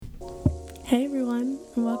Hey everyone,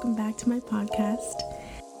 and welcome back to my podcast.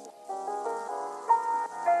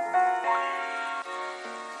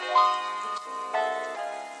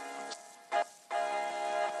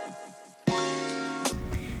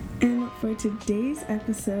 And for today's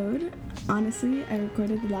episode, honestly, I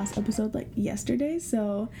recorded the last episode like yesterday,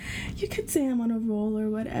 so you could say I'm on a roll or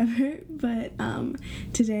whatever, but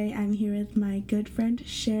today I'm here with my good friend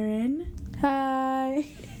Sharon. Hi.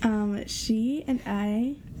 She and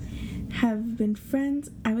I have been friends,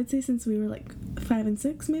 I would say, since we were like 5 and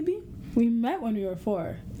 6 maybe. We met when we were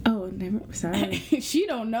 4. Oh, never. Sorry. She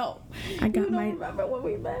don't know. I got you my. don't remember when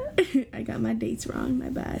we met. I got my dates wrong. My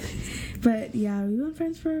bad. But yeah, we've been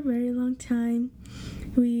friends for a very long time.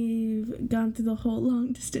 We've gone through the whole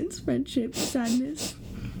long distance friendship sadness,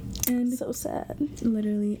 and So sad.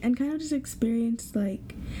 literally, and kind of just experienced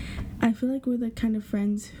like, I feel like we're the kind of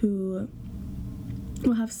friends who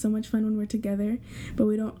will have so much fun when we're together, but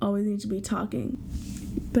we don't always need to be talking.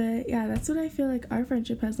 But yeah, that's what I feel like our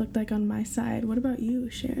friendship has looked like on my side. What about you,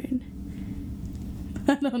 Sharon?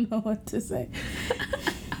 I don't know what to say.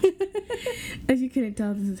 As you couldn't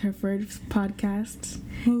tell, this is her first podcast.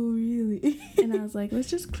 Oh, really? And I was like, let's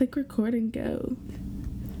just click record and go.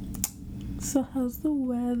 So how's the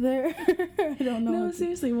weather? I don't know. No,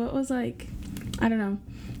 seriously, what was like, I don't know.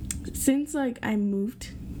 Since like I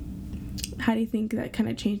moved, how do you think that kind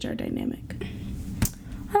of changed our dynamic?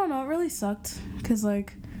 I don't know. It really sucked because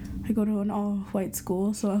like I go to an all-white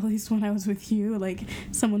school, so at least when I was with you, like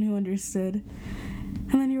someone who understood.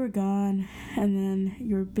 And then you were gone, and then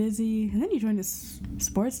you were busy, and then you joined a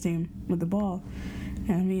sports team with the ball.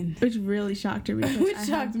 I mean, Which really shocked her. Because which I shocked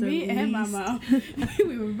have the me and my least- mom.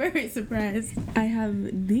 We were very surprised. I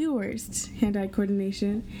have the worst hand-eye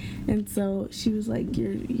coordination, and so she was like,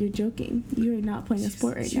 "You're joking. You're not playing a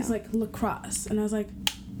sport right now." She's like, lacrosse, and I was like,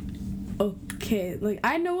 okay, like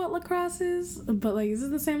I know what lacrosse is, but like, is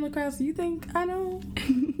it the same lacrosse you think I know?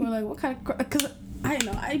 Or like, what kind of? Because I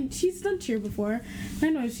know she's done cheer before. I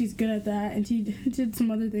know she's good at that, and she did some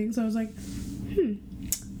other things. So I was like,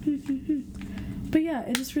 But yeah,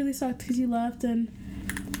 it just really sucked because you left, and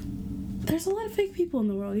there's a lot of fake people in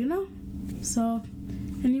the world, you know? So,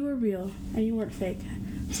 and you were real, and you weren't fake.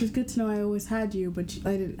 So it's good to know I always had you, but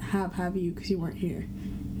I didn't have you because you weren't here.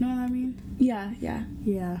 You know what I mean? Yeah.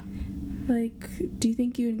 Yeah. Like, do you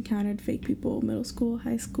think you encountered fake people middle school,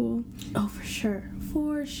 high school, Oh, for sure.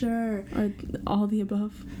 For sure. or all the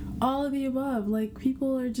above? All of the above. Like,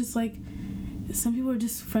 people are just like, some people are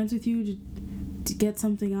just friends with you to get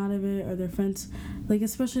something out of it, or they're friends, like,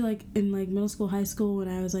 especially like in like middle school, high school, when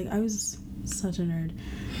I was such a nerd.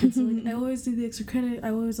 And so like I always do the extra credit. I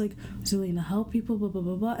always like was willing to help people, blah blah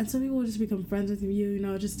blah blah. And some people will just become friends with you, you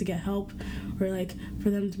know, just to get help, or like for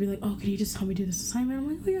them to be like, oh, can you just help me do this assignment? I'm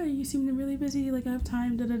like, oh yeah, you seem really busy. Like I have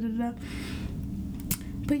time. Da da da da.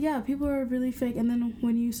 But yeah, people are really fake. And then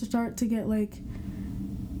when you start to get like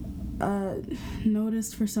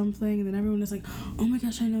noticed for something, and then everyone is like, oh my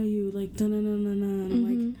gosh, I know you. Like da na na na na. And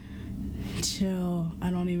I'm like, chill, I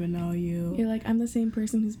don't even know you. You're like, I'm the same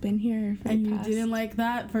person who's been here for And the you past. didn't like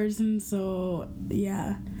that person, so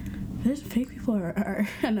yeah. There's fake people are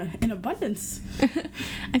in abundance.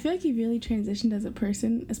 I feel like you really transitioned as a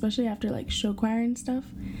person, especially after like show choir and stuff.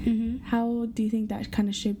 Mm-hmm. How do you think that kind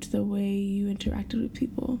of shaped the way you interacted with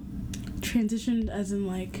people? Transitioned as in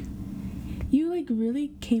like, You like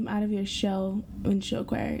really came out of your shell in show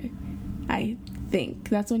choir. I think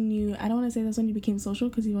that's when you, I don't want to say that's when you became social,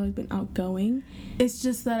 because you've always been outgoing. it's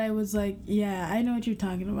just that I was like, yeah, I know what you're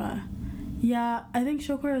talking about. Yeah, I think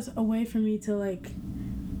show choir is a way for me to like,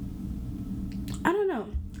 I don't know.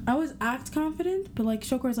 I always act confident, but like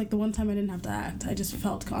show choir is like the one time I didn't have to act. I just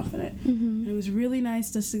felt confident. And it was really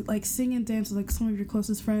nice to like sing and dance with like some of your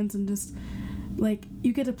closest friends, and just like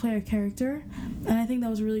you get to play a character. And I think that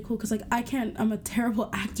was really cool because like I'm a terrible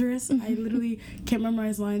actress. I literally can't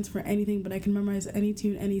memorize lines for anything, but I can memorize any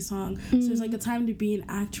tune, any song. So it's like a time to be an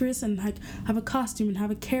actress and like have a costume and have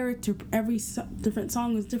a character. Every different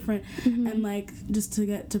song was different, and like just to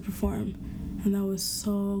get to perform. And that was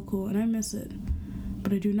so cool, and I miss it.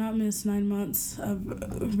 But I do not miss 9 months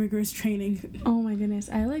of rigorous training. Oh my goodness.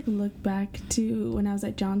 I like look back to when I was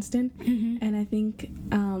at Johnston, and I think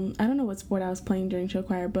I don't know what sport I was playing during show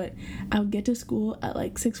choir, but I would get to school at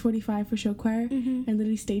like 6:45 for show choir, and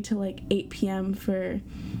literally stay till like 8 p.m. for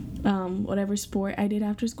whatever sport I did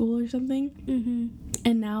after school or something.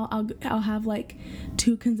 And now I'll have like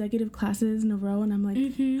 2 consecutive classes in a row, and I'm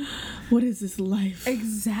like, what is this life?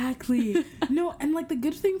 Exactly. No, and like the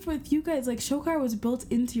good thing with you guys, like show choir was built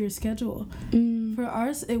into your schedule. For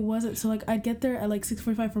ours, it wasn't. So, like, I'd get there at, like,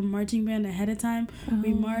 6:45 from marching band ahead of time.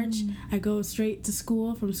 We march. I go straight to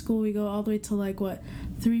school. From school, we go all the way to, like,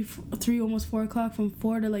 3, almost 4 o'clock. From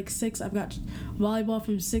 4 to, like, 6, I've got volleyball.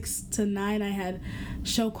 From 6 to 9, I had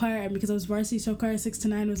show choir. And because I was varsity show choir, 6 to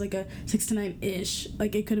 9 was, like, a 6 to 9-ish.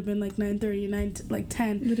 Like, it could have been, like, 9:30, 9 to, like,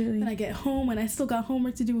 10. Literally. Then I get home, and I still got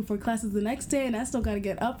homework to do before classes the next day. And I still got to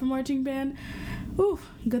get up for marching band. Ooh,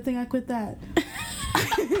 good thing I quit that.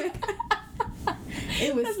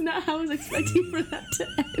 That's not how I was expecting for that to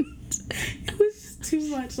end. It was just too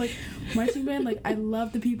much. Like, marching band, like, I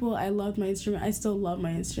love the people. I loved my instrument. I still love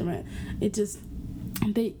my instrument. It just,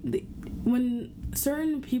 they when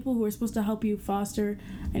certain people who are supposed to help you foster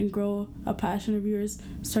and grow a passion of yours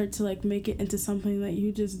start to, like, make it into something that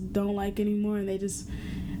you just don't like anymore, and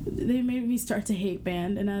they made me start to hate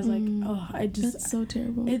band, and I was like, that's so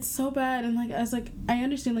terrible. It's so bad. And, like, I was like, I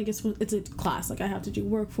understand, like, it's a class, like, I have to do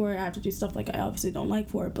work for it, I have to do stuff, like, I obviously don't like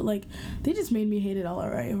for it, but, like, they just made me hate it all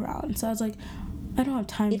right around. So I was like, I don't have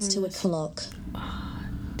time for this. It's 2 o'clock. Oh,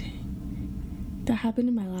 dang. That happened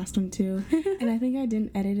in my last one too. And I think I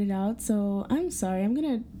didn't edit it out, so I'm sorry. I'm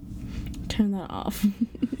gonna turn that off.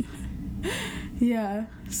 Yeah,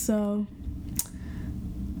 so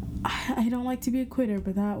I don't like to be a quitter,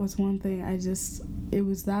 but that was one thing. It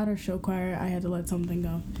was that or show choir. I had to let something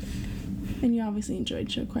go. And you obviously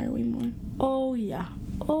enjoyed show choir way more. Oh yeah.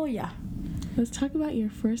 Let's talk about your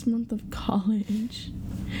first month of college.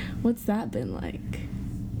 What's that been like?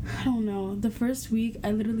 I don't know. The first week,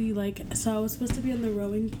 I literally, like, so I was supposed to be on the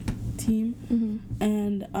rowing team,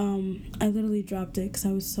 and I literally dropped it because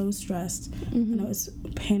I was so stressed, and I was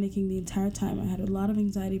panicking the entire time. I had a lot of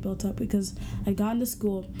anxiety built up because I'd gotten to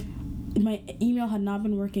school. My email had not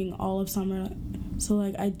been working all of summer, so,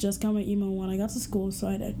 like, I just got my email when I got to school, so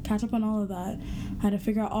I had to catch up on all of that. I had to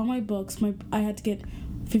figure out all my books. I had to get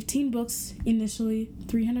 15 books initially,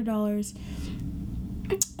 $300.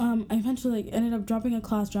 I eventually, like, ended up dropping a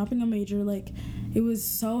class, dropping a major. Like, it was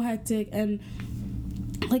so hectic, and,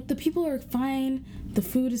 like, the people are fine, the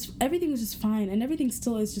food is, everything was just fine, and everything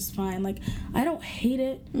still is just fine. Like, I don't hate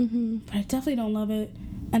it, but I definitely don't love it,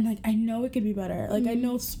 and, like, I know it could be better. Like, I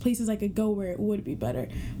know places I could go where it would be better,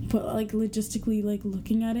 but, like, logistically, like,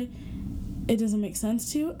 looking at it, it doesn't make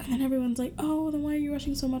sense to. And then everyone's like, oh, then why are you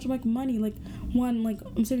rushing so much? I'm like, money. Like, one, like,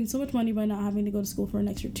 I'm saving so much money by not having to go to school for an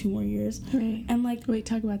extra 2 more years. Right. And, like, wait,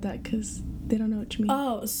 talk about that, because they don't know what you mean.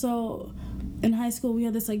 Oh, so in high school we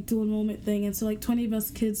had this, like, dual enrollment thing, and so, like, 20 of us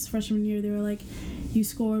kids freshman year, they were like, you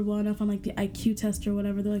scored well enough on, like, the IQ test or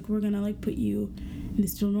whatever, they're like, we're gonna, like, put you in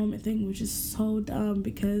this dual enrollment thing, which is so dumb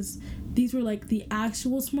because these were, like, the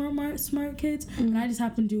actual smart kids, and I just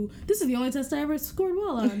happened to, this is the only test I ever scored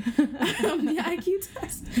well on, the IQ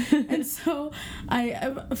test. And so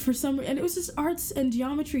I for some, and it was just arts and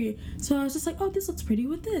geometry, so I was just like, oh, this looks pretty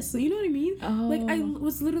with this, so, you know what I mean? Oh. Like, I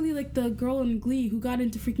was literally like the girl in Glee who got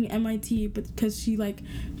into freaking MIT because she, like,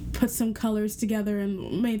 put some colors together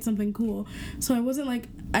and made something cool. So I wasn't like,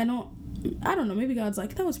 I don't know, maybe God's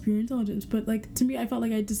like, that was pure intelligence, but, like, to me, I felt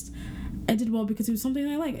like I did well because it was something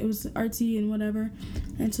I like. It was artsy and whatever.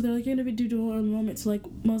 And so they're like, you're gonna do dual enrollment. So, like,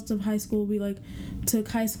 most of high school, we, like, took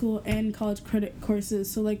high school and college credit courses.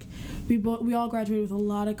 So, like, we all graduated with a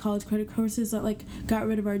lot of college credit courses that, like, got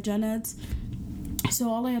rid of our gen eds. So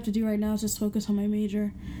all I have to do right now is just focus on my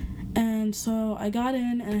major. And so I got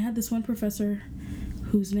in, and I had this one professor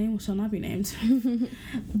whose name shall not be named.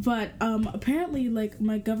 But apparently, like,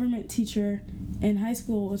 my government teacher in high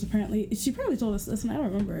school she apparently told us this, and I don't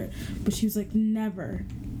remember it, but she was like, never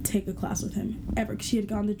take a class with him ever, because she had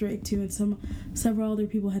gone to Drake too, and several other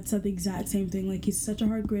people had said the exact same thing. Like, he's such a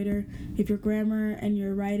hard grader. If your grammar and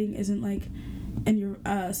your writing isn't, like, and your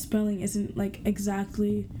spelling isn't, like,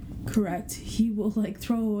 exactly correct, he will, like,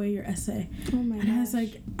 throw away your essay. Oh my gosh. And I was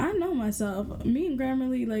like, I know myself. Me and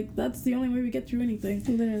Grammarly, like, that's the only way we get through anything.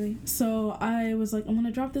 Literally. So I was like, I'm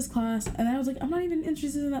gonna drop this class, and I was like, I'm not even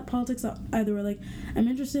interested in that politics either way. Like, I'm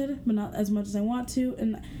interested, but not as much as I want to,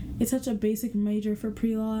 and it's such a basic major for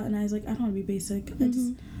pre-law, and I was like, I don't want to be basic.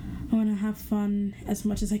 I want to have fun as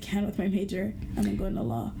much as I can with my major, and then go into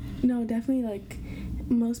law. No, definitely, like,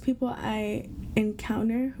 most people I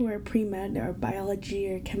encounter who are pre-med are biology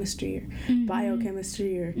or chemistry or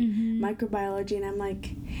biochemistry or microbiology, and I'm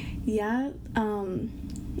like, yeah,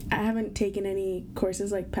 I haven't taken any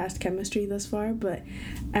courses, like, past chemistry thus far, but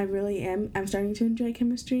I'm starting to enjoy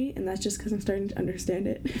chemistry, and that's just because I'm starting to understand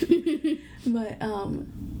it. But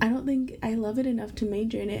I don't think I love it enough to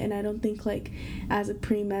major in it, and I don't think, like, as a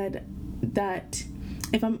pre-med, that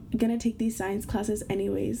if I'm gonna take these science classes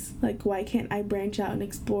anyways, like, why can't I branch out and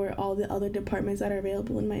explore all the other departments that are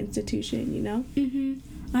available in my institution, you know?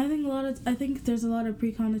 I think there's a lot of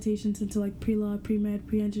pre-connotations into like pre-law, pre-med,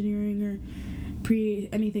 pre-engineering, or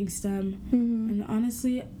pre-anything STEM. And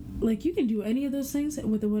honestly, like, you can do any of those things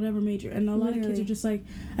with whatever major, and a lot of kids are just like,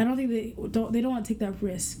 I don't think they don't want to take that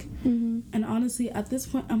risk. And honestly, at this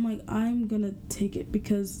point, I'm like, I'm gonna take it,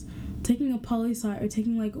 because taking a poli-sci or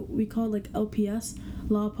taking like what we call like LPS,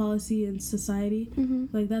 law, policy, and society,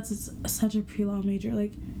 like, that's such a pre-law major.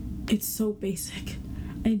 Like, it's so basic.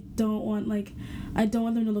 I don't want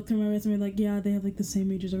them to look through my resume like, yeah, they have like the same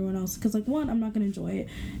majors as everyone else, because like, one, I'm not gonna enjoy it,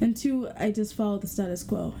 and two, I just follow the status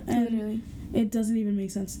quo, and Literally. It doesn't even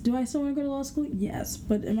make sense. Do I still want to go to law school? Yes,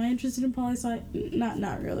 but am I interested in poli-sci?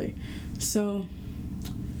 Not really. So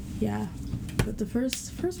yeah, but the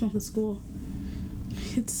first month of school,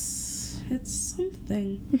 it's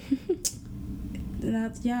something.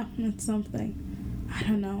 It's something. I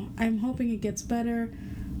don't know. I'm hoping it gets better.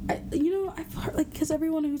 I've heard, like, because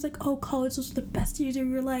everyone who's like, oh, college was the best years of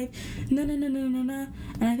your life, no, and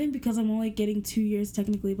I think because I'm only getting 2 years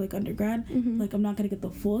technically, like, undergrad, like, I'm not gonna get the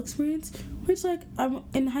full experience, which, like, I'm,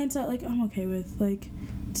 in hindsight, like, I'm okay with, like,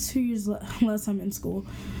 2 years less I'm in school,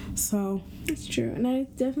 so. It's true, and I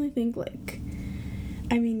definitely think, like,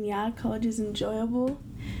 I mean, yeah, college is enjoyable.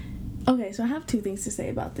 Okay, so I have 2 things to say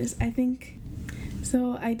about this. I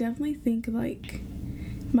definitely think, like,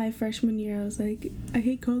 my freshman year, I was like, I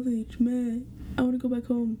hate college, meh. I want to go back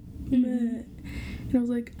home, meh. And I was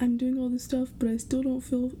like, I'm doing all this stuff, but I still don't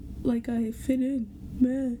feel like I fit in,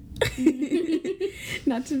 meh.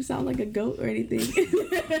 Not to sound like a goat or anything.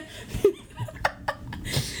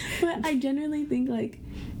 But I genuinely think, like,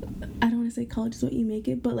 I don't want to say college is what you make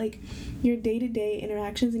it, but, like, your day-to-day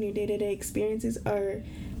interactions and your day-to-day experiences are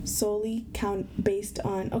solely based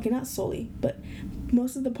on, okay, not solely, but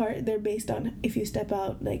most of the part, they're based on if you step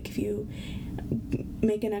out, like, if you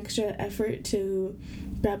make an extra effort to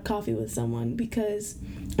grab coffee with someone, because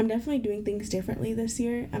I'm definitely doing things differently this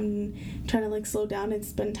year. I'm trying to, like, slow down and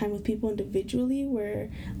spend time with people individually, where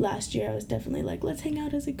last year I was definitely like, let's hang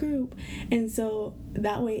out as a group. And so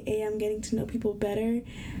that way, I'm getting to know people better.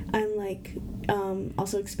 I'm, like,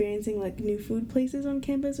 also experiencing, like, new food places on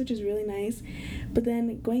campus, which is really nice. But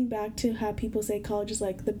then going back to how people say college is,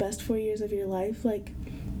 like, the best 4 years of your life, like,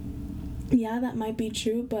 yeah, that might be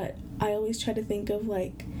true, but I always try to think of,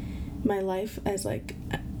 like, my life as, like,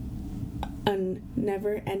 a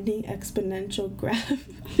never-ending exponential graph.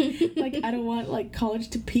 Like, I don't want, like, college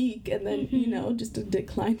to peak and then, just to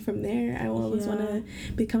decline from there. I always want to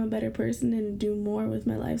become a better person and do more with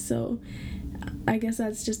my life. So I guess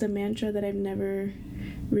that's just a mantra that I've never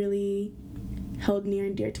really held near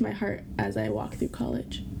and dear to my heart as I walk through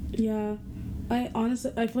college. Yeah.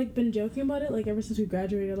 I've, like, been joking about it, like, ever since we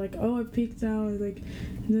graduated, like, oh, I've peaked now, like,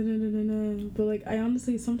 no. But, like, I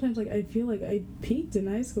honestly, sometimes, like, I feel like I peaked in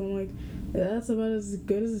high school. I'm like, that's about as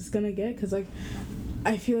good as it's gonna get, because, like,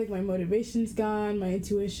 I feel like my motivation's gone, my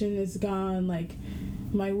intuition is gone, like,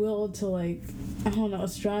 my will to, like, I don't know,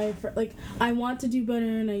 strive for, like, I want to do better,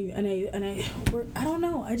 and I work, I don't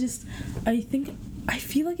know, I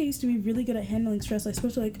feel like I used to be really good at handling stress,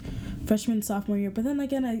 especially, like, freshman, sophomore year. But then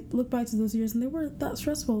again, I look back to those years and they weren't that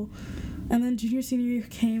stressful. And then junior, senior year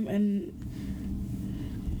came, and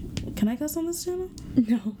can I cuss on this channel?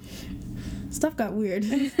 No. Stuff got weird.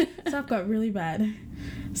 Stuff got really bad.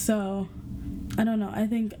 So, I don't know. I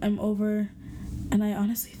think I'm over, and I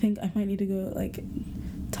honestly think I might need to go, like,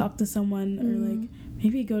 talk to someone or, like,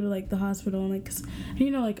 maybe go to, like, the hospital, and, like, 'cause,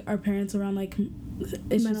 like, our parents around, like,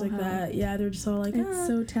 issues mental like health. That, yeah, they're just all like, it's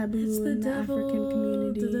so taboo in the African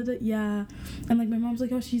community. Yeah, and, like, my mom's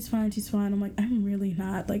like, oh, she's fine. I'm like, I'm really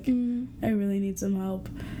not, like, I really need some help.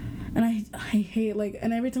 And I hate, like,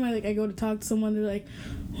 and every time I go to talk to someone, they're like,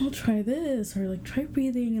 well, try this, or, like, try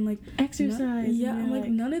breathing, and, like, exercise. I'm like,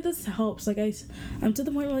 none of this helps. Like, I'm to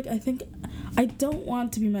the point where, like, I think I don't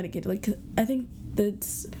want to be medicated. Like, 'cause I think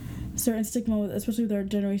that's certain stigma, especially with our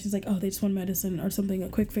generations, like, oh, they just want medicine or something, a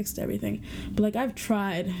quick fix to everything. But, like, I've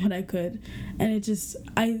tried what I could, and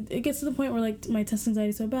it gets to the point where, like, my test anxiety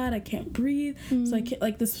is so bad I can't breathe. So I can't,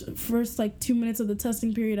 like, this first, like, 2 minutes of the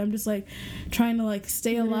testing period, I'm just, like, trying to, like,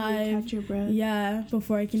 stay alive, catch your breath. Yeah,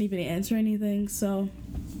 before I can even answer anything. So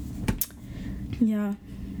yeah,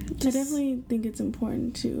 I definitely think it's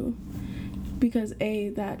important to, because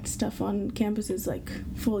that stuff on campus is, like,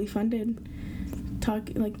 fully funded.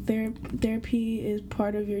 Therapy is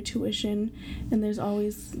part of your tuition, and there's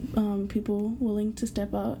always people willing to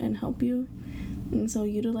step out and help you, and so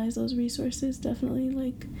utilize those resources. Definitely,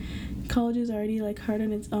 like, college is already, like, hard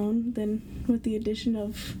on its own, then with the addition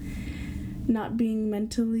of not being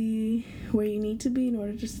mentally where you need to be in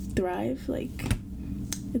order to thrive, like,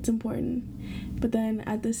 It's important. But then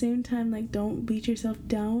at the same time, like, don't beat yourself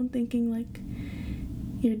down thinking like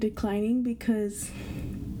you're declining, because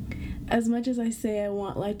as much as I say I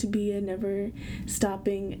want life to be a never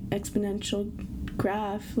stopping exponential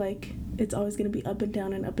graph, like, it's always going to be up and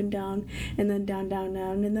down and up and down, and then down, down,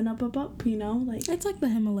 down, and then up, up, up, you know? Like, it's like the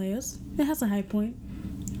Himalayas. It has a high point,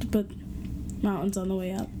 but mountains on the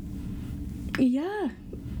way up. Yeah.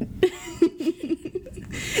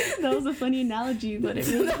 That was a funny analogy, but it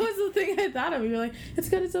really... That was the thing I thought of. You were like, it's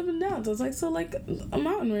got its up and downs. So it's like, so like a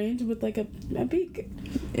mountain range with like a peak.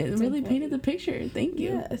 It really painted the picture. Thank you.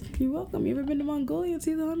 Yeah, you're welcome. You ever been to Mongolia and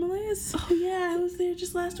see the Himalayas? Oh yeah, I was there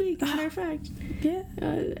just last week. As a matter of fact. Yeah.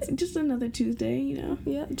 Just another Tuesday, you know.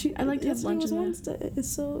 Yeah. I like to have lunch on Wednesday.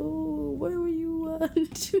 So where were you?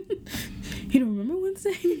 You don't remember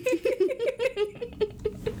Wednesday?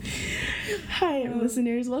 Hi,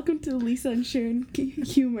 listeners. Welcome to Lisa and Sharon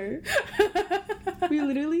Humor. We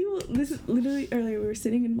literally earlier we were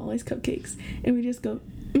sitting in Molly's Cupcakes and we just go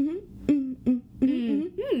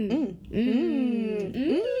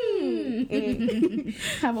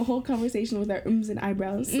have a whole conversation with our ums and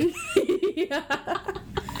eyebrows. Yeah.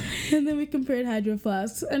 And then we compared Hydro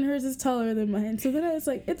Flasks, and hers is taller than mine. So then I was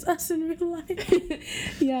like, it's us in real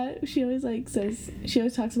life. Yeah, she always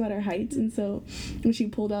talks about our heights, and so when she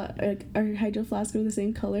pulled out our Hydro Flask were the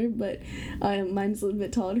same color, but mine's a little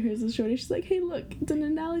bit taller and hers is shorter. She's like, hey, look, it's an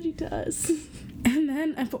analogy to us. And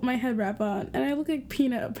then I put my head wrap on, and I look like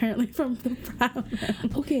Peanut, apparently, from the Proud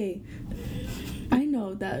Family. Okay. I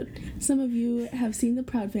know that some of you have seen the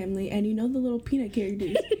Proud Family, and you know the little Peanut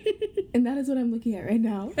characters. And that is what I'm looking at right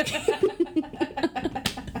now.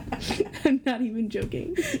 I'm not even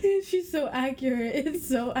joking. She's so accurate. It's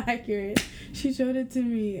so accurate. She showed it to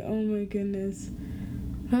me. Oh my goodness.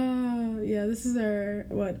 Yeah, this is our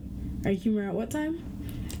humor at what time?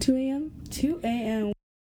 2 a.m.? 2 a.m.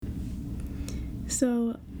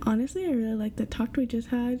 So, honestly, I really like the talk we just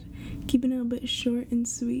had. Keeping it a bit short and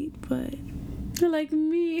sweet, but... like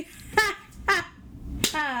me.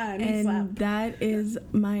 And that is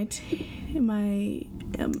my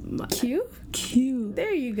cue.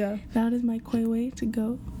 There you go. That is my Kway to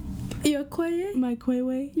go. Your Kway? My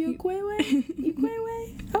Kway. Your Kway? You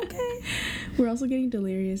Kway? Okay. We're also getting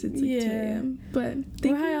delirious. It's like 2 a.m. But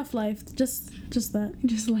we're high off life. Just that.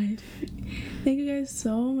 Just life. Thank you guys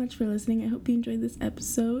so much for listening. I hope you enjoyed this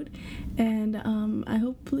episode. And I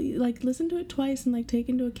hope listen to it twice and take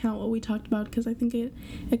into account what we talked about, because I think it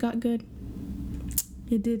got good.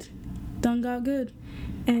 It did. Done got good.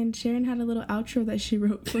 And Sharon had a little outro that she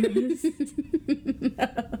wrote for us.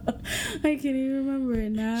 I can't even remember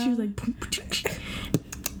it now. She was like...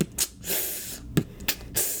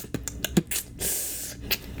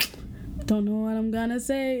 Don't know what I'm gonna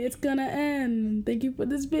say. It's gonna end. Thank you for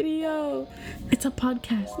this video. It's a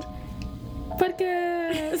podcast.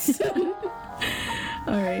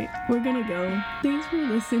 All right, we're gonna go. Thanks for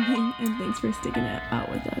listening, and thanks for sticking it out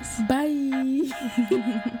with us. Bye.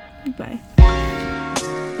 Bye.